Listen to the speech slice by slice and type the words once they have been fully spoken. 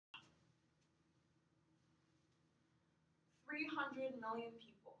300 million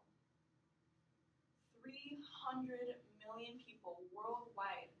people, 300 million people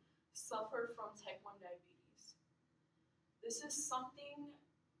worldwide suffer from type 1 diabetes. This is something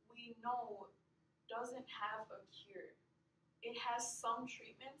we know doesn't have a cure. It has some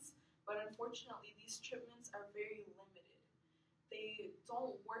treatments, but unfortunately, these treatments are very limited. They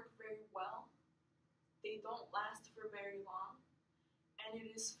don't work very well, they don't last for very long, and it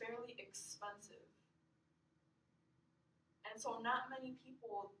is fairly expensive. And so, not many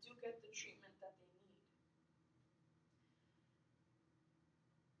people do get the treatment that they need.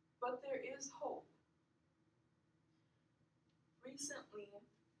 But there is hope. Recently,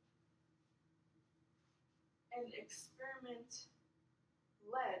 an experiment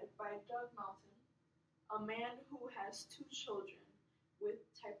led by Doug Melton, a man who has 2 children with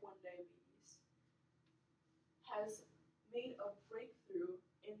type 1 diabetes, has made a breakthrough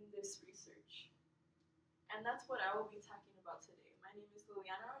in this research. And that's what I will be talking about today. My name is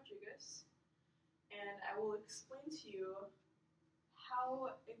Liliana Rodriguez, and I will explain to you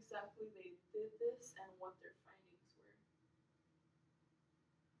how exactly they did this and what their findings were.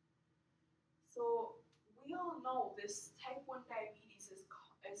 So, we all know this type 1 diabetes is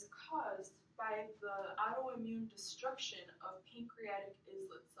caused by the autoimmune destruction of pancreatic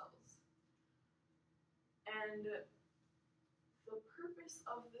islet cells. And the purpose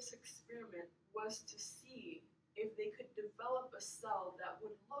of this experiment was to see if they could develop a cell that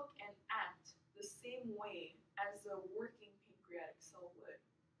would look and act the same way as a working pancreatic cell would.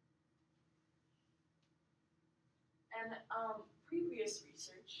 And previous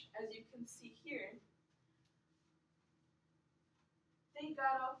research, as you can see here, they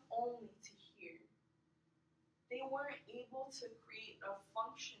got up only to here. They weren't able to create a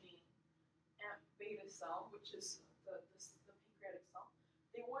functioning beta cell, which is the pancreatic cell.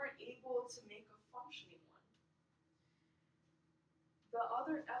 They weren't able to make a functioning one. The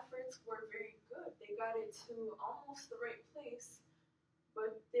other efforts were very good. They got it to almost the right place,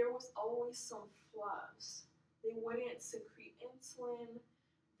 but there was always some flaws. They wouldn't secrete insulin.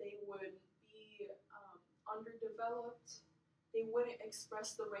 They would be underdeveloped. They wouldn't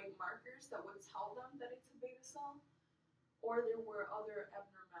express the right markers that would tell them that it's a beta cell, or there were other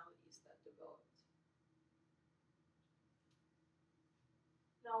abnormalities that developed.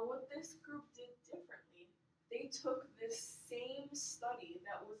 Now, what this group did differently, they took this same study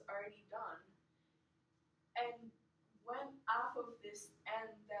that was already done and went off of this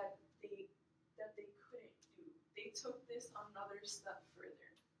end that they couldn't do. They took this another step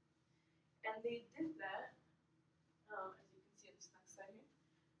further. And they did that, as you can see in this next slide here,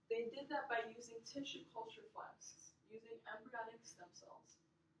 they did that by using tissue culture flasks, using embryonic stem cells.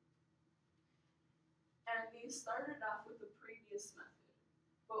 And they started off with the previous method.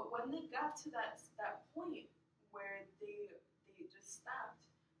 But when they got to that point where they just stopped,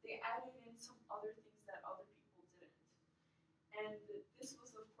 they added in some other things that other people didn't. And this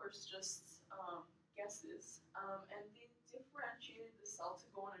was, of course, just guesses. And they differentiated the cell to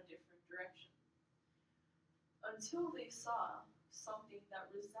go in a different direction until they saw something that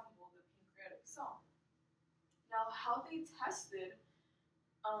resembled the pancreatic cell. Now, how they tested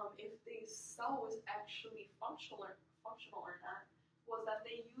if the cell was actually functional or not was that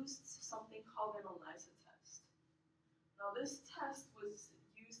they used something called an ELISA test. Now, this test was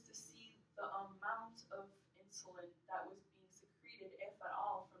used to see the amount of insulin that was being secreted, if at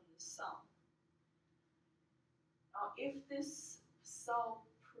all, from the cell. Now, if this cell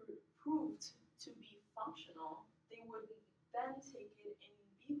proved to be functional, they would then take it in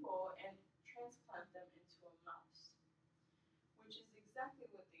vivo and transplant them into a mouse, which is exactly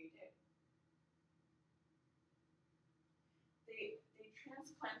what they did. They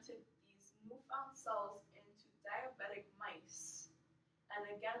transplanted these newfound cells into diabetic mice and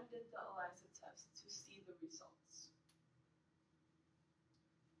again did the ELISA test to see the results.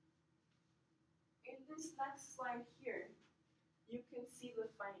 In this next slide here, you can see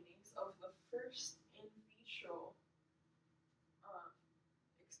the findings of the first in vitro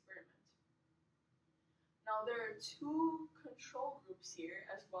experiment. Now, there are 2 control groups here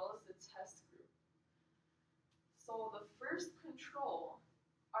as well as the test group. So the first control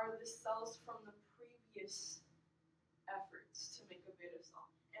are the cells from the previous efforts to make a beta cell.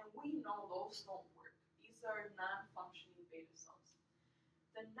 And we know those don't work. These are non-functioning beta cells.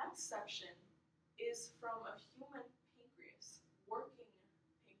 The next section is from a human pancreas, working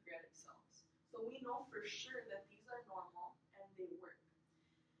pancreatic cells. So we know for sure that these are normal and they work.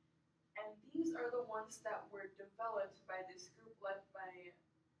 And these are the ones that were developed by this group led by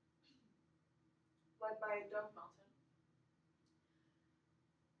Doug Melton.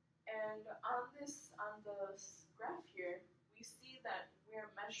 And on the graph here, we we see that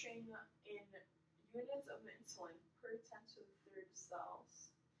we're measuring in units of insulin per 10 to the third cells.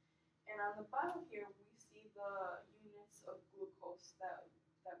 And on the bottom here, we see the units of glucose that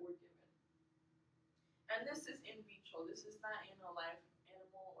were given. And this is in vitro. This is not in a live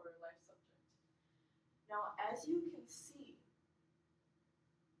animal or a live subject. Now, as you can see,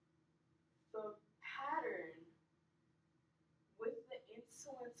 the pattern with the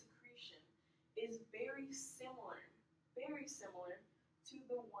insulin secretion is very similar to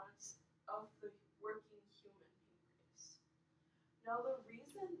the ones of the working human pancreas. Now, the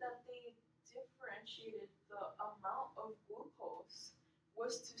reason that they differentiated the amount of glucose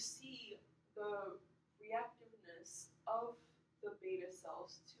was to see the reactiveness of the beta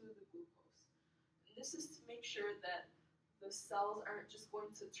cells to the glucose. And this is to make sure that the cells aren't just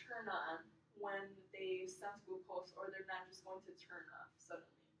going to turn on when they sense glucose, or they're not just going to turn off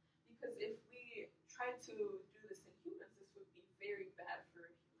suddenly. Because if we try to do this in humans, this would be very bad for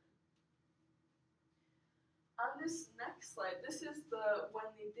a human. On this next slide, this is when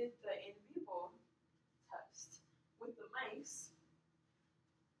they did the in vivo test with the mice.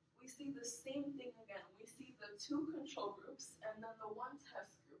 We see the same thing again. We see the two control groups and then the one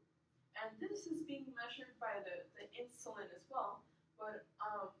test group. And this is being measured by the insulin as well, but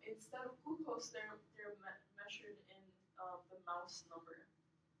instead of glucose, they're measured in the mouse number.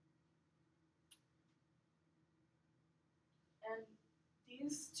 And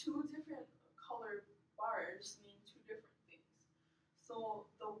these two different colored bars mean two different things. So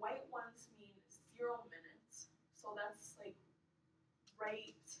the white ones mean 0 minutes. So that's like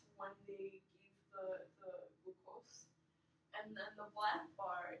right when they gave the glucose. And then the black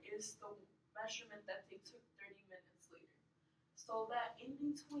bar is the measurement that they took 30 minutes later. So that in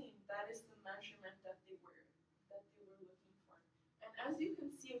between, that is the measurement that they were looking for. And as you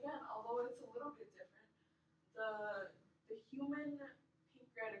can see again, although it's a little bit different, the human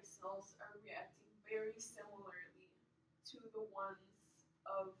pancreatic cells are reacting very similarly to the ones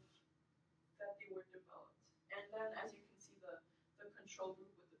that they were developed. And then as you can see, the control group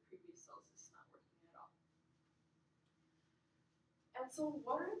with the previous cells is not working at all. And so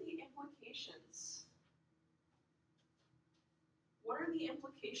what are the implications? What are the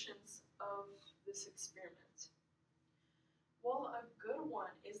implications of this experiment? Well, a good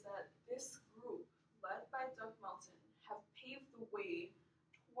one is that this group, led by Doug Melton, have paved the way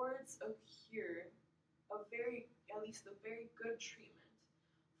towards a cure, at least a very good treatment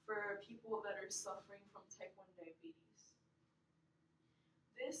for people that are suffering from type 1 diabetes.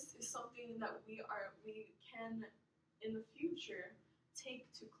 This is something that we can, in the future, take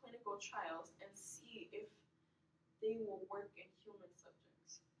to clinical trials and see if they will work in human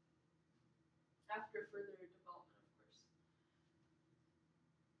subjects after further development, of course.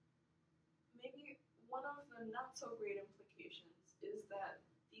 Maybe one of the not so great implications is that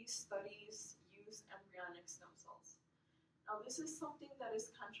these studies use embryonic stem cells. Now, this is something that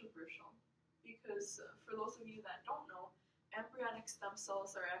is controversial because, for those of you that don't know, embryonic stem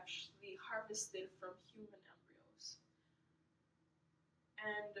cells are actually harvested from human embryos.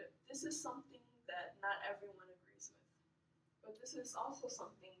 And this is something that not everyone agrees with. But this is also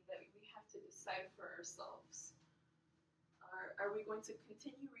something that we have to decide for ourselves. Are we going to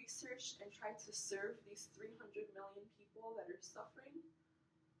continue research and try to serve these 300 million people that are suffering?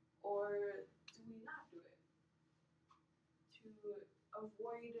 Or do we not do it? To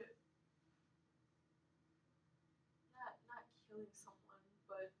avoid not killing someone,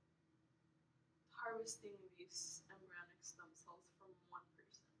 but harvesting these embryonic stem cells from one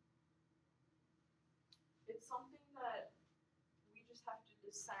person. It's something that we just have to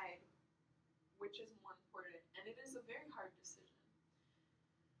decide which is more important, and it is a very hard decision.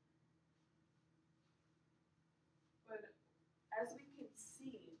 But as we can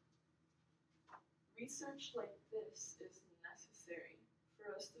see, research like this is necessary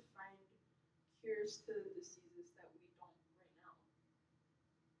for us to find cures to the diseases that we don't right now.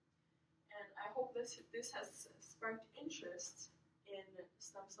 And I hope this has sparked interest in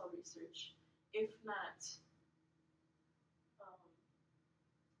stem cell research, if not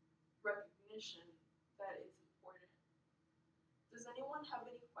recognition that it's important. Does anyone have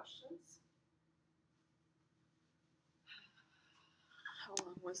any questions? How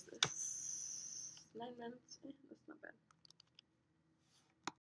long was this? 9 minutes? That's not bad.